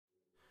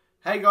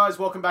Hey guys,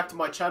 welcome back to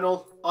my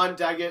channel. I'm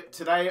Daggett.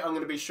 Today I'm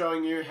going to be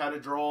showing you how to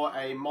draw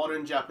a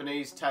modern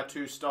Japanese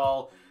tattoo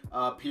style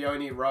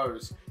peony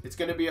rose. It's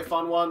going to be a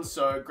fun one,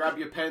 so grab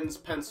your pens,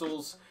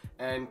 pencils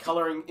and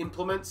colouring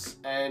implements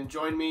and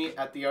join me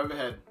at the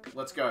overhead.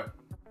 Let's go.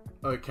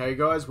 Okay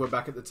guys, we're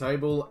back at the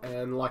table,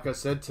 and like I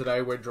said,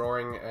 today we're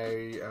drawing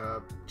a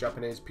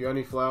Japanese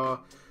peony flower.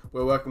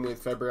 We're working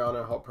with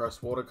Fabriano hot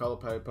press watercolor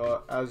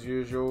paper as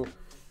usual,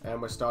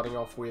 and we're starting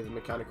off with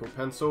mechanical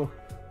pencil.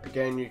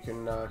 Again, you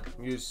can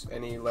use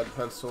any lead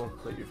pencil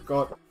that you've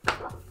got,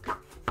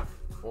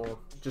 or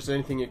just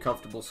anything you're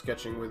comfortable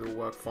sketching with will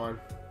work fine.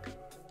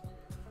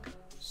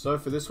 So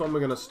for this one, we're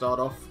going to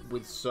start off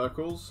with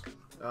circles.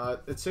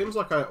 It seems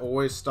like I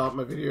always start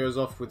my videos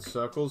off with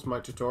circles, my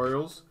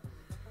tutorials.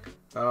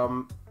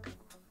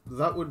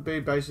 That would be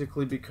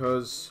basically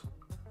because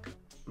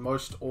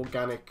most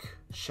organic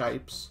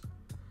shapes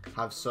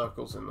have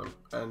circles in them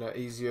and are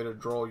easier to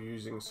draw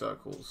using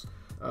circles.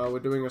 We're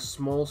doing a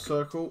small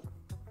circle.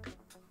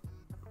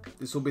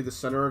 This will be the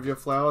center of your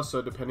flower,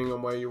 so depending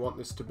on where you want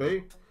this to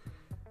be.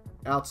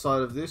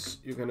 Outside of this,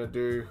 you're going to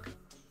do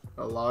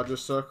a larger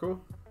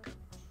circle.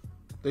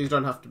 These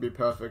don't have to be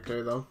perfect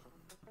either.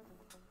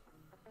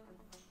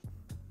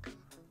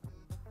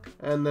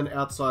 And then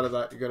outside of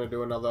that, you're going to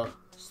do another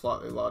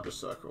slightly larger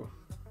circle.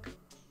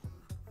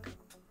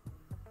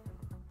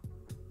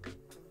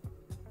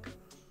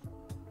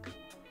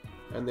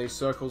 And these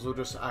circles will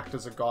just act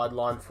as a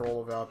guideline for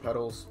all of our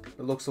petals.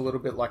 It looks a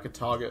little bit like a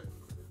target.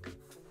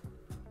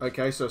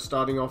 Okay, so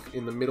starting off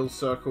in the middle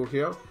circle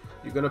here,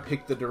 you're going to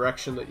pick the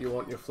direction that you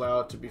want your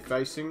flower to be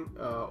facing,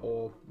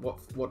 or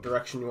what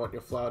direction you want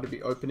your flower to be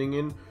opening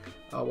in.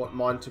 I want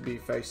mine to be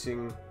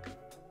facing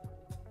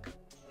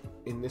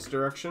in this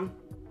direction.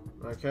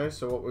 Okay,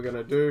 so what we're going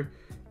to do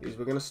is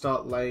we're going to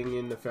start laying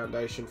in the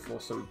foundation for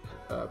some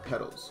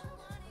petals.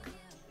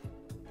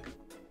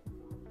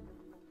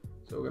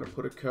 So we're going to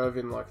put a curve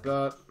in like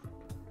that,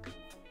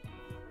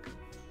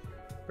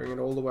 bring it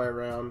all the way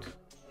around,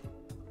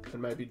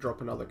 and maybe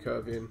drop another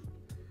curve in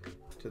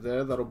to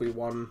there. That'll be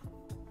one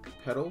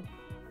petal.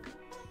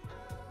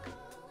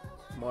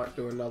 Might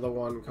do another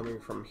one coming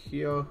from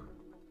here.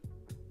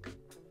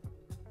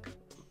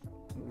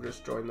 We'll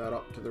just join that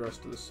up to the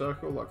rest of the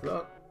circle like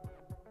that.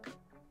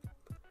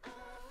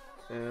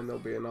 And there'll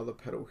be another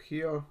petal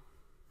here.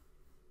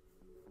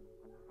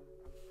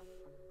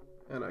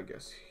 And I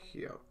guess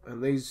here.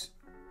 And these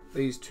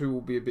two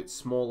will be a bit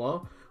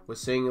smaller. We're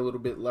seeing a little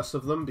bit less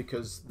of them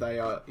because they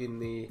are in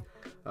the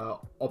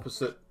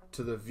opposite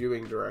to the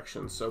viewing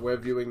direction. So we're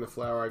viewing the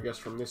flower, I guess,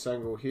 from this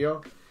angle here,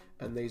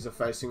 and these are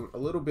facing a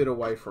little bit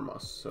away from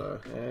us. So,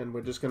 and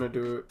we're just going to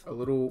do a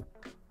little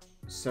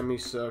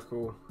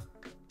semicircle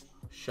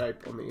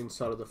shape on the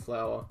inside of the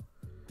flower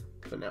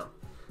for now.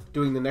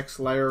 Doing the next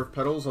layer of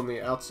petals on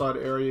the outside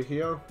area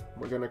here,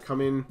 we're going to come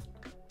in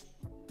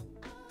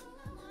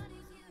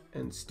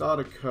and start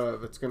a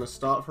curve. It's going to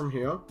start from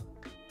here,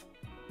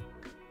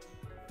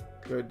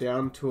 go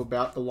down to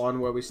about the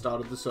line where we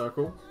started the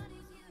circle,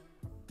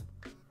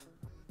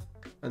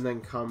 and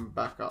then come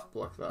back up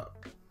like that.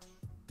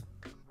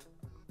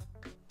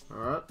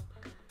 Alright,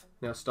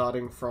 now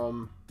starting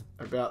from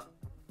about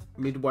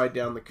midway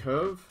down the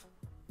curve,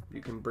 you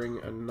can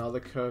bring another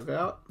curve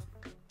out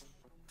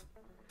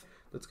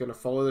that's going to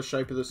follow the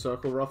shape of the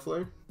circle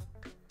roughly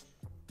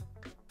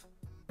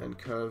and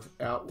curve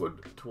outward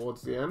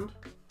towards the end.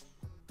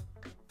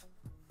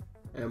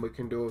 And we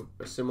can do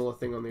a similar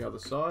thing on the other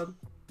side.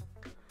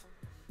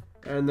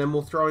 And then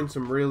we'll throw in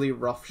some really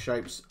rough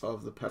shapes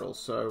of the petals.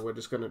 So we're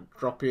just going to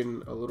drop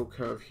in a little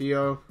curve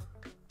here,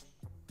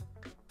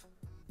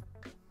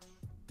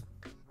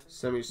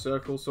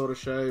 semicircle sort of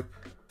shape,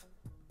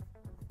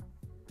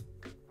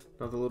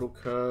 another little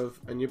curve,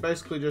 and you're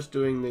basically just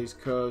doing these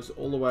curves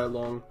all the way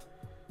along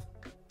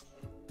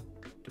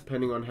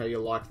depending on how you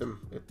like them.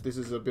 This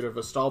is a bit of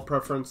a style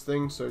preference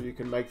thing, so you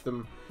can make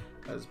them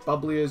as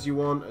bubbly as you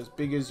want, as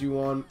big as you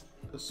want,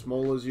 as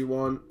small as you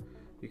want.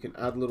 You can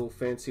add little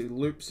fancy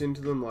loops into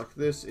them like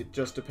this. It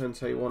just depends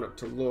how you want it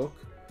to look.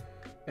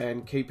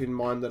 And keep in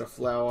mind that a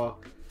flower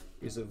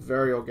is a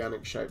very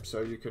organic shape,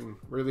 so you can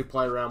really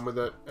play around with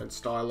it and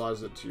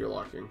stylize it to your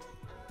liking.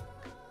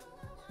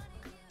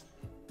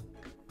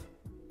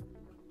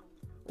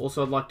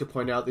 Also, I'd like to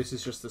point out this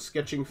is just the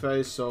sketching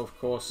phase, so of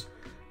course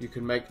you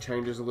can make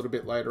changes a little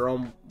bit later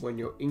on when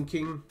you're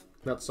inking.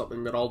 That's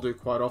something that I'll do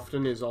quite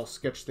often, is I'll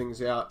sketch things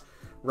out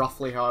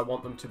roughly how I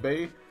want them to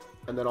be,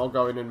 and then I'll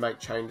go in and make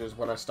changes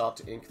when I start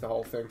to ink the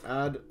whole thing.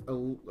 Add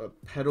a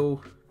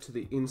petal to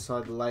the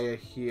inside layer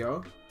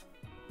here,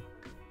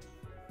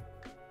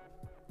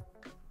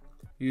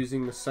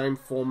 using the same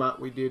format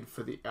we did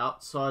for the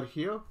outside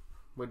here.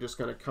 We're just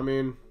going to come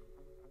in,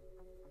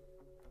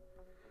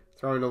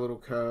 throw in a little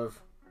curve,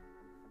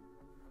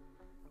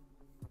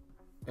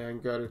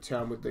 and go to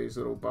town with these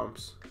little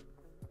bumps.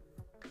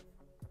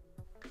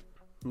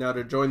 Now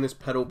to join this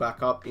petal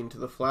back up into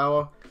the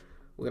flower,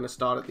 we're going to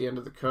start at the end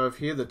of the curve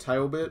here, the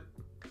tail bit.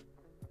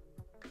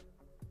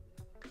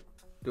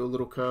 Do a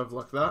little curve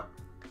like that.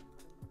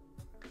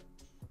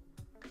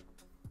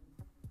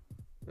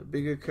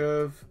 bigger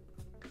curve,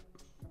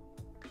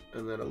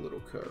 and then a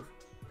little curve.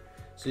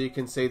 So you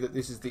can see that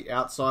this is the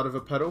outside of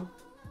a petal,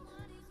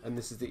 and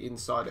this is the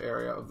inside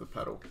area of the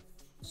petal.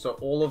 So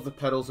all of the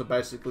petals are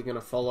basically going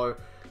to follow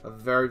a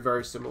very,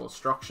 very similar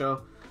structure.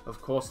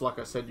 Of course, like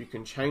I said, you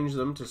can change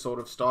them to sort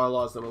of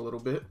stylize them a little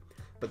bit,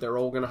 but they're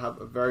all going to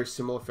have a very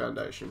similar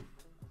foundation.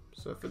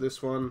 So for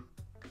this one,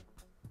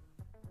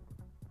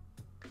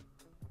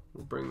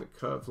 we'll bring the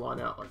curved line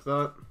out like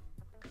that.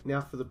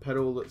 Now for the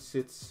petal that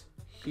sits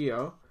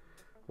here,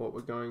 what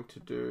we're going to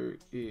do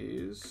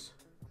is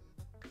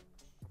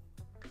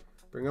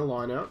bring a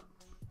line out.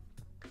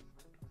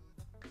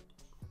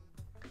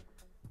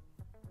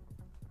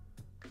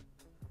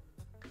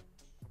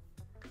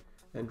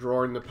 And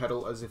drawing the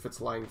petal as if it's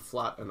laying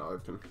flat and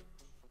open.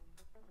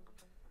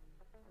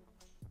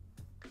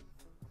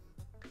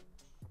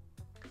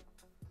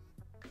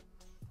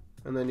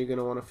 And then you're going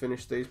to want to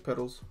finish these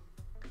petals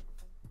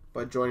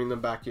by joining them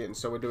back in.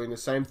 So we're doing the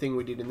same thing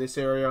we did in this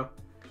area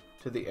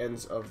to the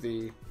ends of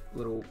the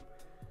little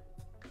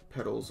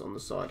petals on the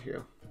side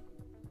here.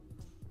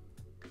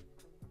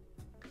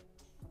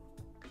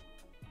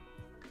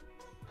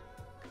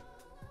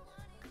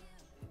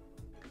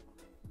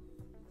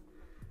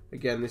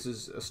 Again, this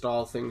is a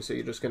style thing, so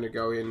you're just going to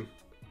go in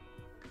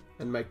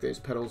and make these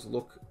petals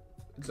look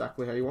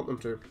exactly how you want them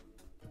to.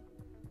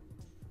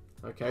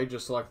 Okay,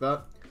 just like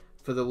that.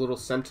 For the little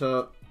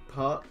center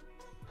part,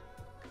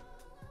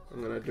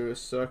 I'm going to do a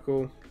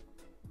circle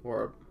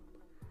or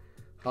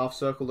a half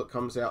circle that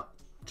comes out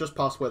just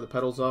past where the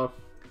petals are.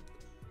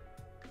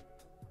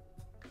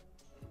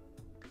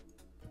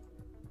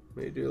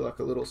 Maybe do like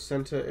a little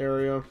center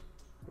area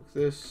like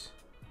this.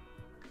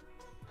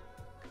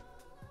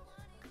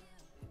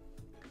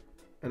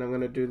 And I'm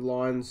going to do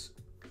lines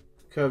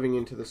curving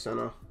into the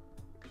center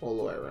all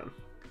the way around.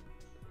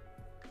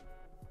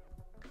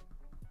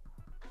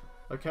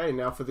 Okay,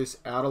 now for this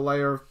outer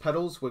layer of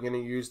petals, we're going to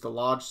use the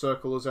large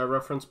circle as our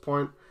reference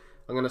point.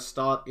 I'm going to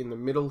start in the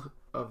middle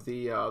of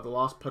the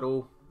last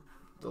petal,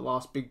 the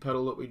last big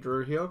petal that we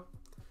drew here.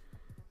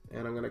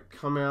 And I'm going to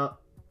come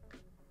out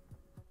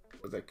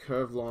with a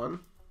curved line.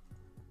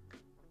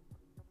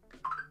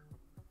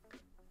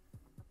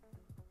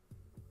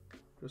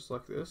 Just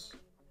like this.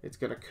 It's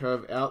going to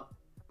curve out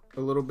a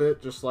little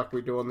bit, just like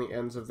we do on the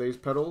ends of these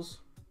petals.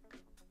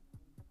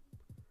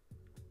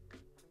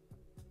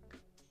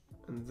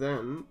 And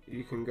then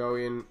you can go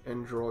in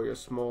and draw your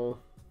small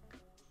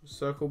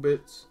circle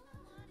bits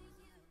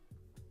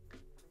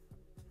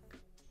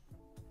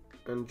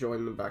and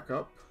join them back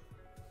up.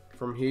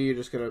 From here, you're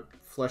just going to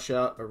flesh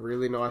out a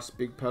really nice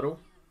big petal.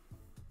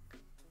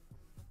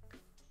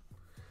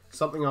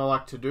 Something I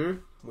like to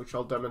do, which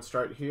I'll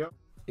demonstrate here,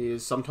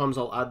 is sometimes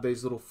I'll add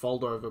these little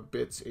fold over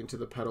bits into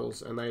the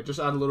petals, and they just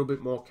add a little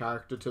bit more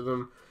character to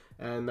them,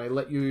 and they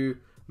let you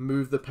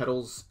move the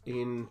petals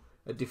in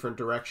a different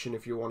direction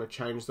if you want to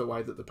change the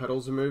way that the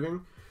petals are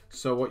moving.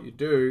 So what you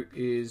do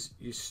is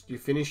you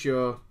finish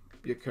your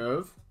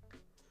curve,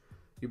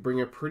 you bring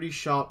a pretty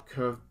sharp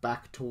curve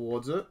back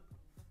towards it,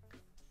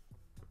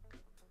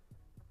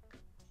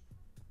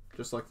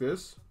 just like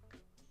this,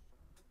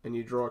 and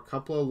you draw a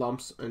couple of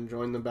lumps and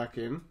join them back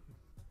in.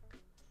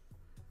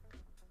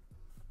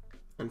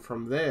 And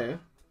from there,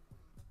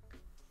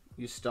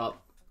 you start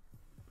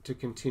to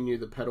continue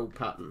the petal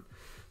pattern.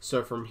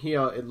 So from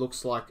here, it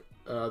looks like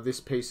this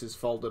piece is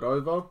folded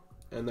over,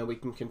 and then we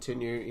can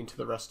continue into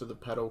the rest of the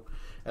petal.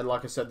 And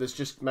like I said, this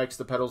just makes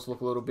the petals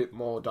look a little bit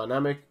more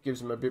dynamic, gives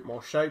them a bit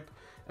more shape,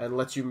 and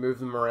lets you move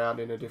them around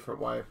in a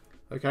different way.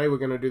 Okay, we're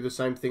going to do the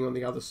same thing on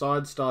the other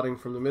side, starting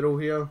from the middle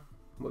here.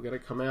 We're going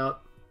to come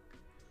out,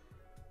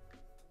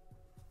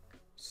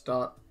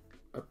 start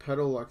a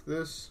petal like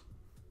this,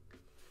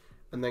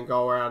 and then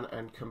go around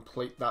and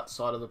complete that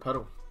side of the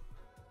petal.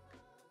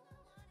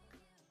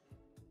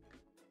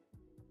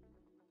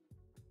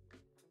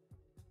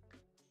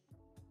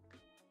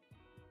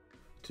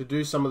 To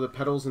do some of the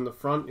petals in the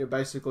front, you're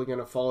basically going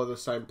to follow the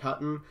same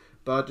pattern,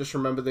 but just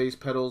remember these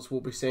petals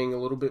will be seeing a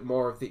little bit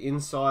more of the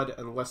inside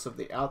and less of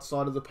the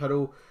outside of the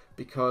petal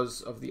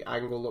because of the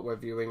angle that we're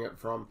viewing it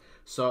from.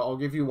 So I'll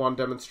give you one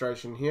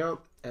demonstration here,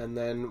 and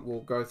then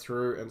we'll go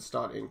through and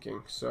start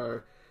inking.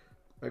 So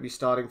maybe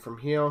starting from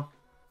here,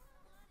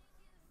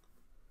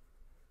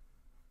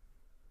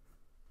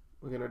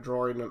 we're going to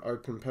draw in an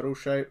open petal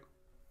shape.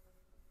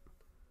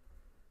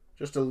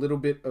 Just a little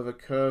bit of a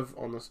curve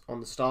on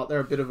the start there,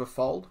 a bit of a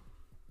fold.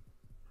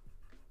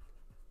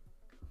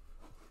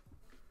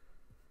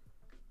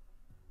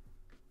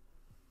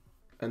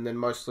 And then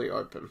mostly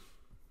open.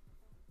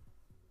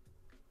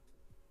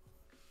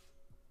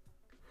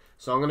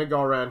 So I'm going to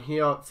go around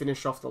here,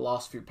 finish off the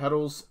last few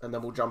petals, and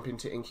then we'll jump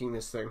into inking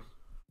this thing.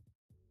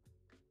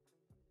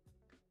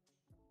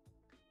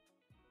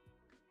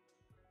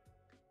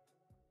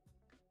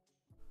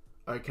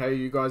 Okay,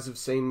 you guys have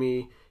seen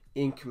me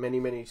ink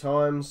many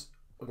times.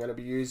 We're going to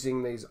be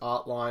using these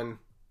Artline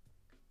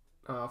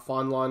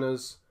fine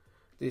liners.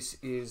 This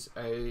is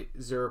a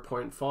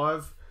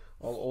 0.5.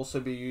 I'll also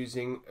be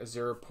using a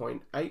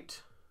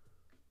 0.8.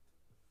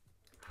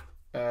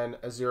 and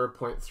a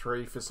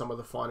 0.3 for some of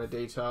the finer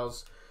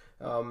details.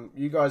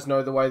 You guys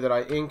know the way that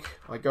I ink.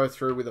 I go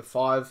through with a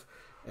 5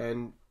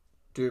 and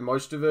do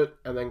most of it,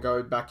 and then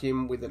go back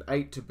in with an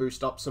 8 to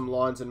boost up some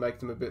lines and make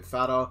them a bit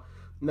fatter.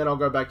 And then I'll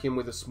go back in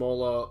with a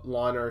smaller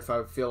liner if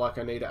I feel like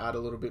I need to add a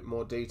little bit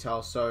more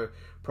detail. So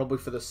probably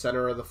for the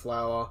center of the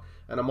flower,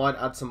 and I might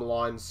add some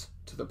lines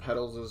to the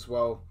petals as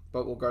well,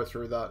 but we'll go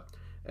through that.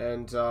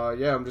 And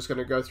yeah, I'm just going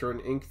to go through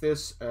and ink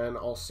this, and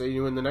I'll see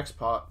you in the next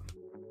part.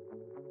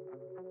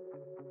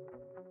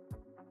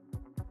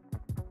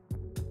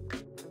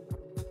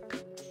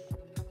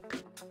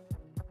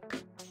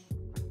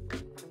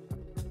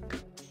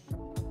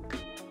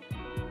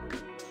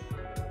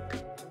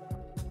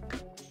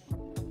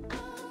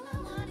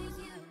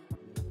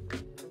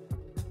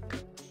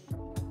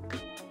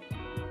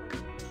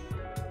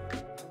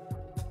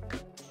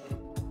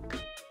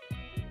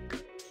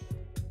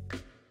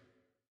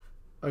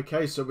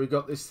 Okay, so we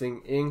got this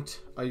thing inked.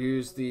 I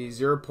used the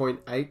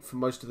 0.8 for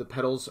most of the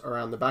petals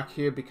around the back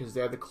here because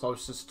they're the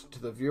closest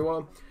to the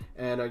viewer,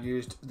 and I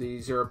used the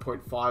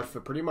 0.5 for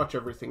pretty much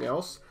everything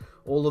else.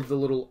 All of the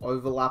little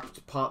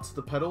overlapped parts of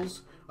the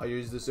petals, I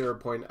used the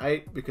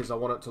 0.8 because I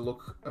want it to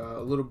look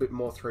a little bit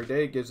more 3D,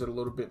 it gives it a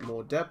little bit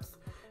more depth,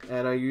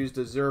 and I used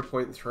a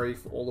 0.3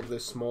 for all of the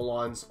small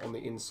lines on the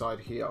inside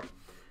here.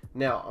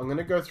 Now, I'm going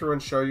to go through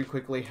and show you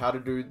quickly how to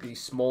do the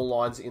small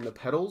lines in the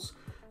petals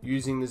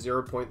using the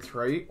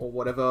 0.3 or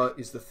whatever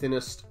is the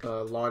thinnest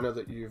liner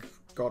that you've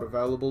got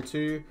available to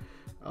you.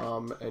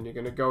 And you're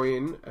going to go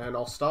in, and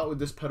I'll start with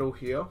this petal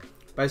here.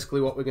 Basically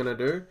what we're going to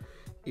do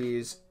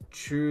is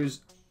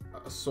choose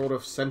a sort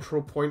of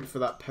central point for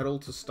that petal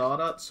to start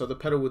at. So the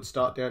petal would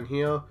start down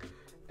here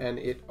and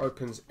it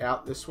opens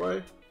out this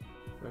way,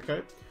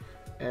 okay?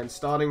 And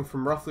starting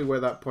from roughly where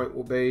that point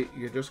will be,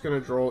 you're just going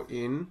to draw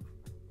in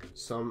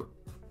some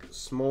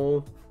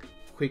small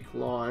quick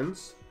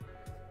lines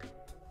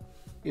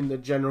in the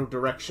general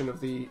direction of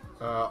the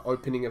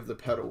opening of the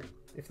petal,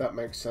 if that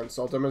makes sense.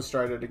 I'll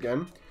demonstrate it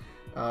again.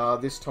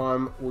 This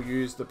time we'll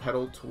use the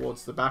petal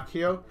towards the back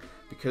here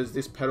because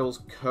this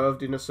petal's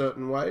curved in a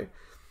certain way.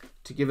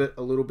 To give it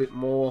a little bit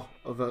more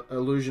of an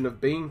illusion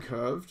of being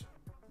curved,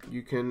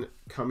 you can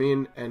come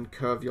in and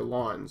curve your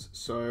lines.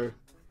 So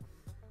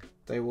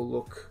they will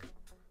look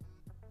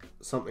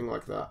something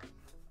like that.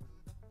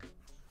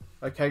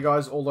 Okay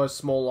guys, all those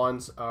small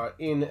lines are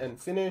in and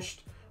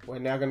finished. We're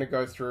now going to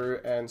go through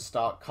and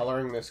start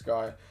coloring this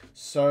guy.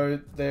 So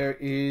there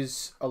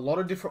is a lot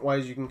of different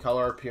ways you can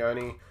color a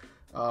peony.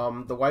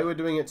 The way we're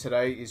doing it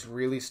today is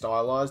really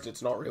stylized.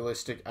 It's not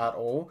realistic at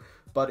all,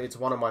 but it's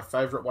one of my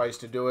favorite ways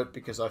to do it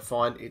because I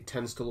find it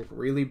tends to look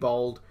really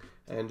bold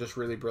and just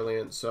really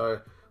brilliant. So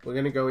we're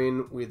going to go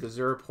in with the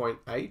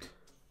 0.8,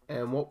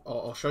 and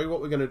I'll show you what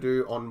we're going to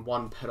do on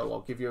one petal.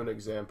 I'll give you an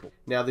example.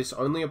 Now this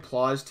only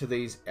applies to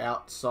these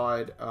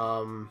outside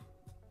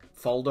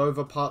fold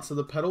over parts of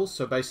the petals,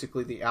 so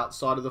basically the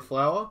outside of the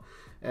flower.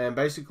 And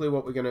basically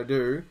what we're going to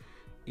do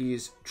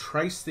is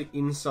trace the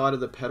inside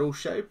of the petal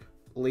shape,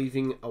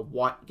 leaving a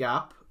white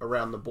gap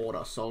around the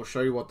border. So I'll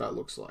show you what that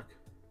looks like.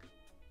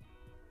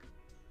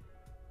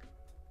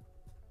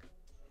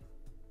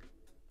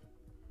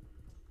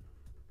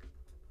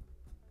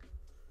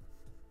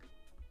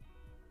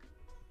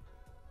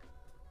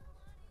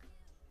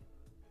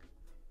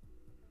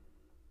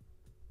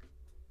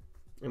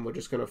 And we're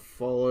just going to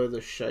follow the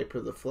shape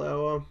of the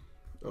flower,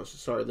 oh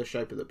sorry, the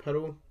shape of the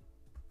petal.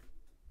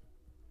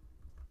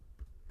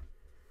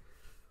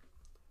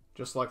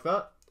 Just like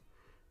that.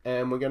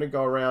 And we're going to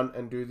go around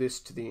and do this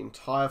to the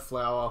entire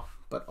flower,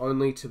 but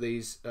only to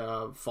these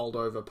fold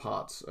over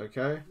parts,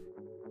 okay?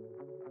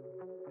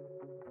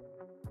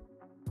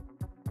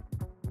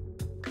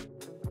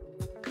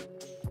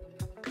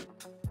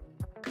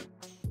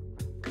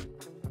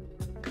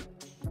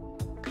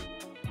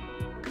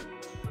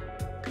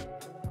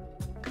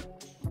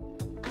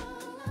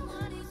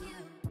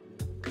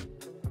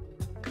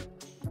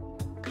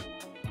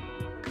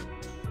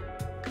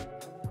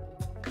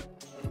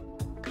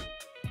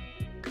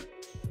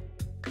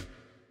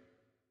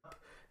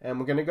 And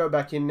we're going to go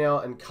back in now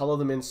and color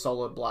them in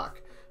solid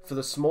black. For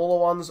the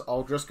smaller ones,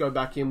 I'll just go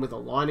back in with a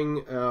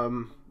lining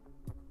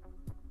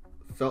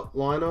felt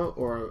liner,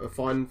 or a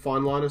fine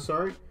liner,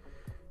 sorry,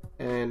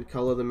 and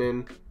color them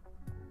in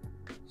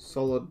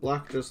solid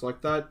black just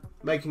like that,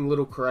 making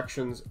little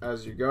corrections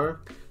as you go.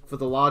 For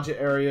the larger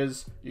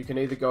areas, you can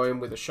either go in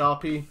with a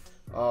Sharpie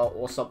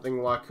or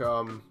something like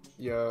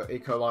your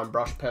Ecoline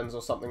brush pens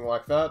or something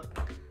like that.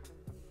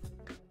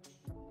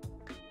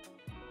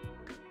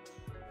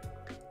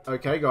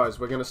 Okay guys,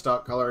 we're going to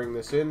start coloring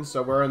this in.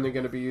 So we're only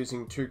going to be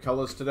using 2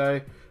 colors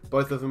today.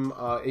 Both of them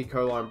are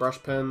Ecoline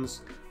brush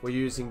pens. We're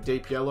using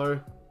deep yellow.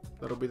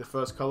 That'll be the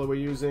first color we're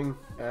using.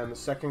 And the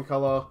second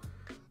color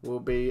will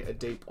be a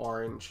deep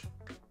orange.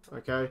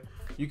 Okay,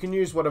 you can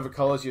use whatever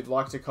colors you'd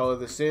like to color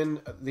this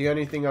in. The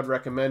only thing I'd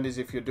recommend is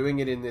if you're doing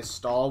it in this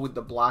style with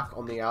the black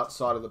on the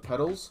outside of the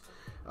petals,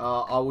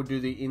 I would do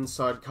the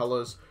inside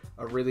colors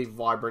a really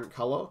vibrant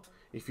color.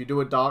 If you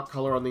do a dark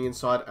color on the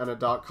inside and a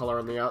dark color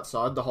on the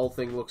outside, the whole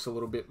thing looks a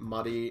little bit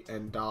muddy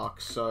and dark.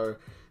 So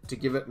to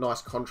give it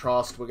nice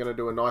contrast, we're going to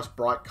do a nice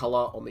bright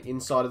color on the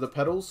inside of the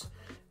petals.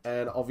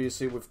 And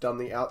obviously we've done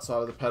the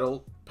outside of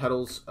the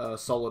petals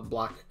solid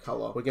black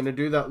color. We're going to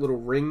do that little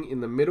ring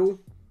in the middle,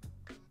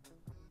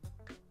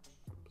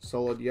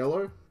 solid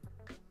yellow.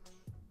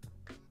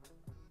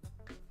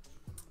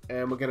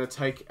 And we're going to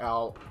take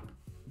our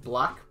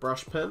black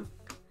brush pen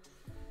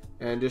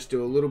and just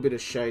do a little bit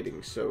of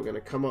shading. So we're going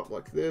to come up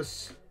like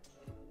this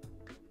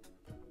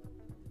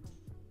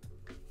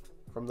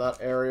from that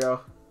area.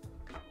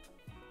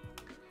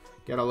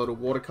 Get a little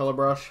watercolor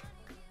brush.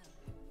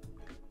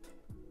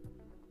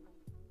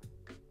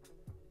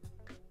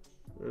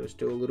 And just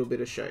do a little bit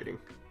of shading.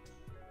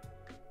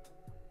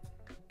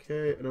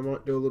 Okay, and I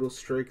might do a little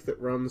streak that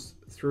runs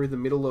through the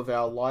middle of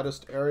our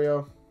lightest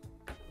area.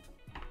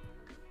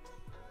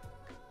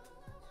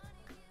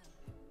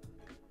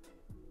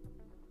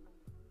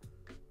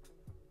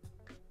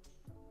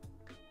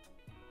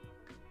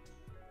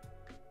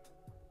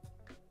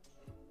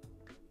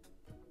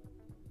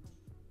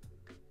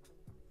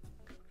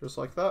 Just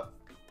like that.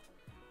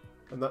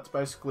 And that's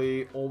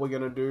basically all we're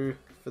going to do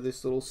for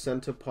this little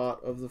center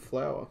part of the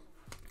flower.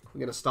 We're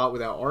going to start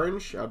with our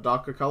orange, our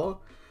darker color,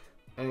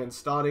 and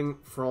starting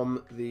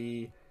from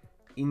the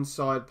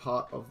inside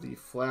part of the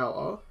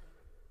flower,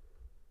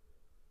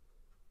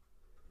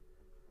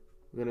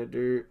 we're going to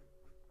do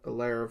a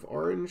layer of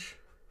orange,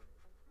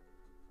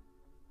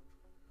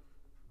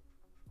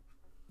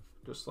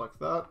 just like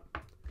that.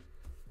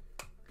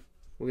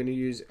 We're going to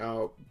use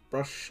our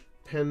brush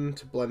pen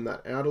to blend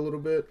that out a little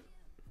bit.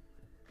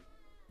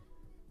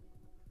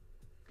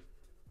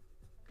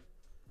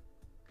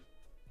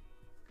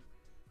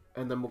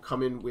 And then we'll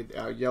come in with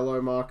our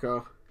yellow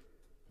marker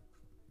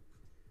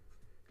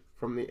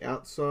from the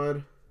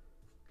outside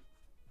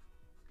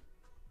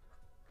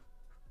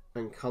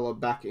and color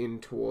back in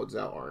towards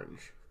our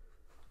orange.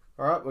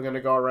 Alright, we're going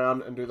to go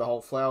around and do the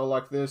whole flower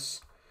like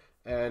this,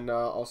 and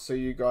I'll see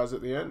you guys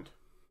at the end.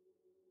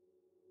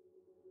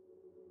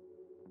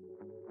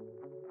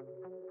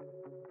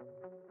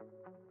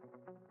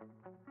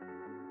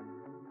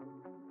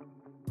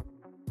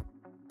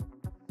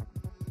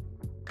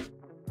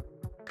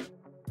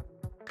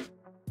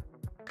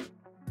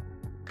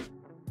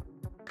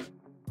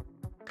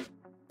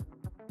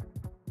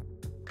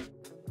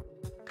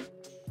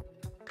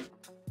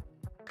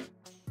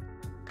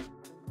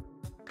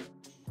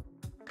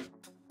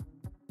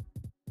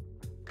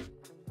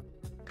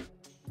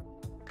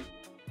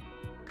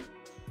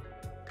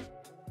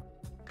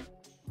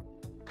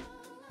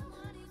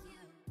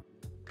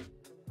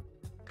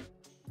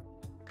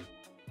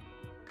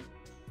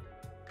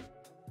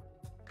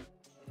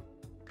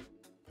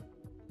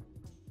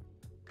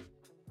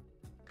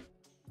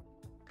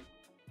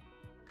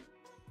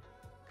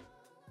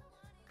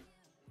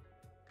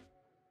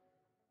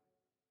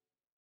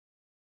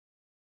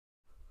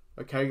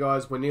 Okay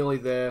guys, we're nearly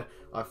there.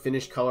 I've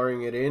finished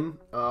coloring it in.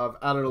 I've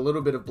added a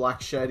little bit of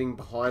black shading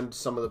behind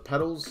some of the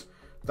petals.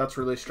 That's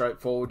really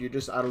straightforward. You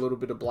just add a little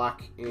bit of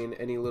black in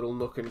any little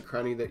nook and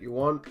cranny that you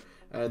want,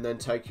 and then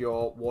take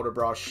your water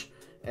brush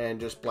and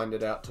just blend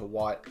it out to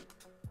white.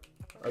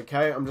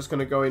 Okay, I'm just going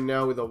to go in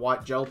now with a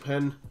white gel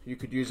pen. You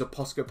could use a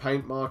Posca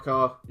paint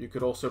marker. You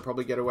could also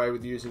probably get away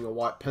with using a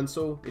white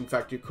pencil. In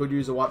fact, you could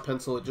use a white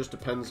pencil. It just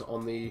depends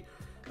on the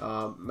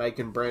make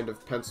and brand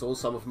of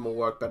pencils. Some of them will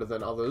work better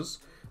than others.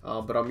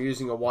 But I'm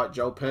using a white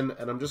gel pen,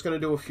 and I'm just going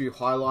to do a few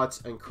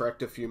highlights and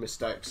correct a few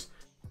mistakes.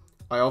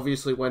 I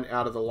obviously went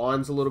out of the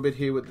lines a little bit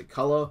here with the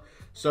color,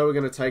 so we're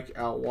going to take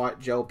our white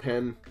gel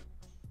pen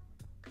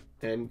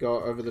and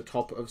go over the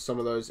top of some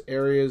of those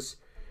areas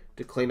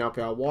to clean up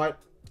our white.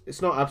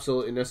 It's not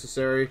absolutely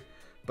necessary,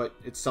 but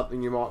it's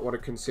something you might want to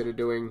consider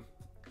doing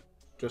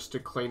just to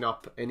clean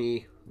up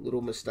any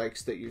little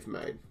mistakes that you've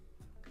made.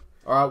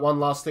 Alright, one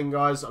last thing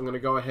guys, I'm going to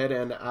go ahead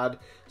and add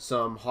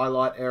some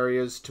highlight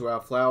areas to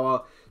our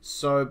flower.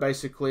 So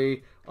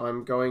basically,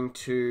 I'm going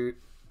to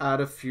add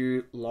a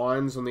few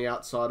lines on the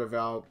outside of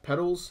our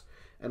petals,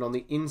 and on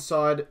the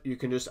inside, you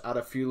can just add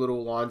a few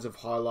little lines of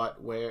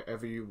highlight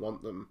wherever you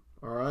want them.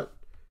 Alright?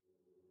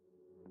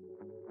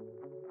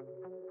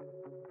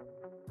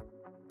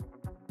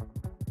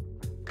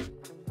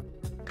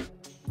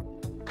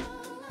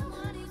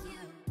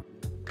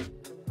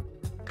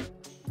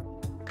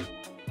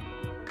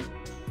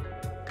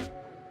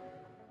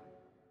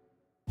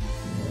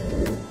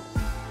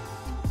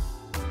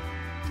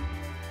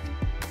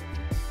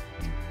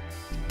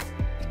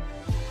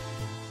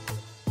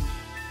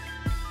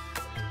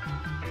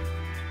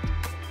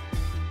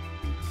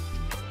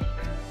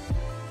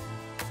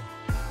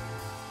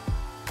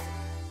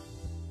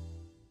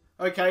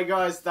 Okay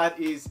guys, that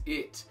is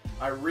it.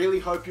 I really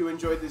hope you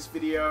enjoyed this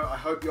video. I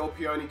hope your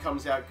peony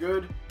comes out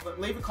good.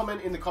 Leave a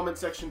comment in the comment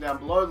section down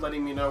below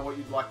letting me know what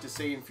you'd like to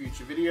see in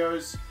future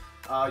videos.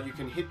 You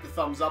can hit the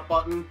thumbs up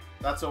button,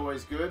 that's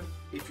always good.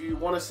 If you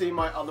want to see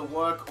my other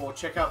work or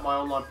check out my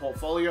online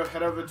portfolio,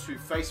 head over to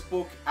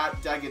Facebook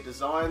at Dagger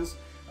Designs.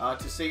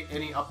 to see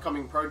any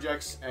upcoming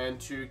projects and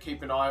to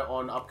keep an eye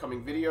on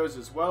upcoming videos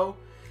as well.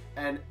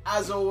 And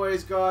as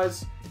always,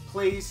 guys,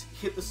 please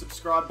hit the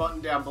subscribe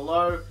button down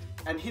below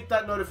and hit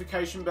that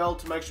notification bell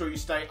to make sure you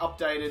stay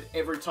updated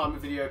every time a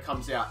video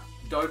comes out.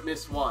 Don't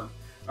miss one.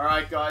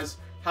 Alright guys,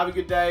 have a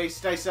good day,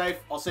 stay safe,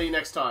 I'll see you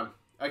next time.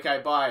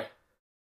 Okay, bye.